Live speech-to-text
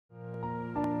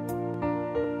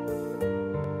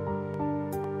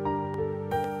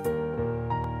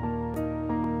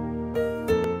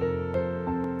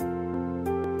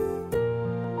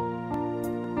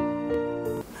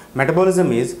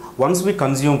Metabolism is once we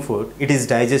consume food, it is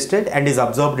digested and is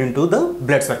absorbed into the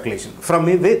blood circulation. From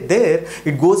there,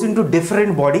 it goes into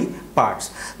different body parts.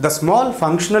 The small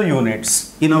functional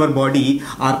units in our body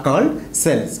are called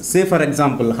cells. Say for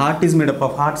example, heart is made up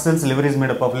of heart cells, liver is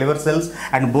made up of liver cells,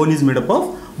 and bone is made up of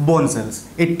bone cells.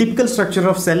 A typical structure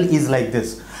of cell is like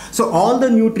this. So all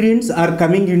the nutrients are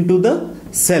coming into the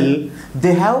cell.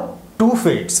 They have two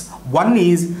fates. One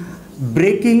is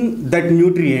breaking that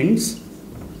nutrients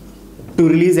to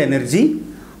release energy,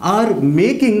 or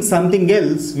making something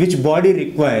else which body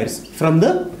requires from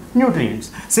the nutrients.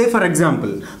 Say for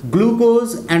example,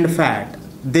 glucose and fat,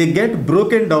 they get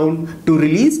broken down to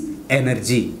release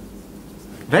energy.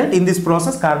 Right? In this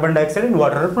process, carbon dioxide and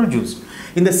water are produced.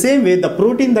 In the same way, the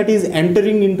protein that is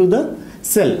entering into the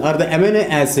cell, or the amino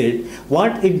acid,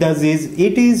 what it does is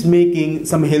it is making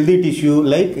some healthy tissue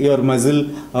like your muscle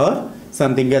or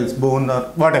something else, bone or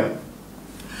whatever.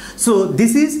 So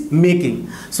this is making.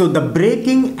 So the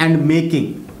breaking and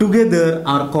making together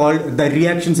are called, the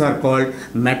reactions are called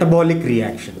metabolic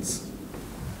reactions.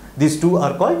 These two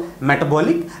are called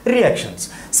metabolic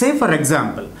reactions. Say for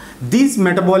example, these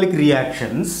metabolic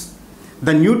reactions,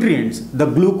 the nutrients, the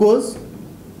glucose,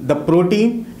 the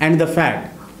protein and the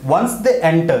fat, once they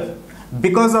enter,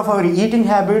 because of our eating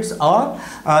habits or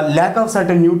lack of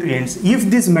certain nutrients, if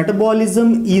this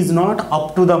metabolism is not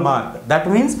up to the mark, that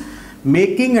means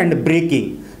making and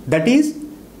breaking, that is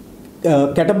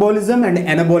catabolism and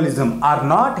anabolism are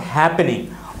not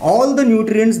happening. All the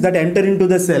nutrients that enter into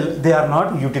the cell, they are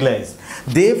not utilized.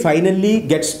 They finally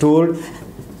get stored,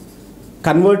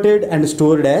 converted and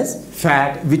stored as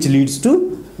fat, which leads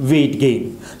to weight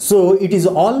gain. So it is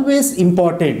always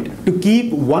important to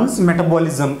keep one's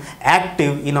metabolism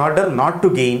active in order not to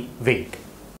gain weight.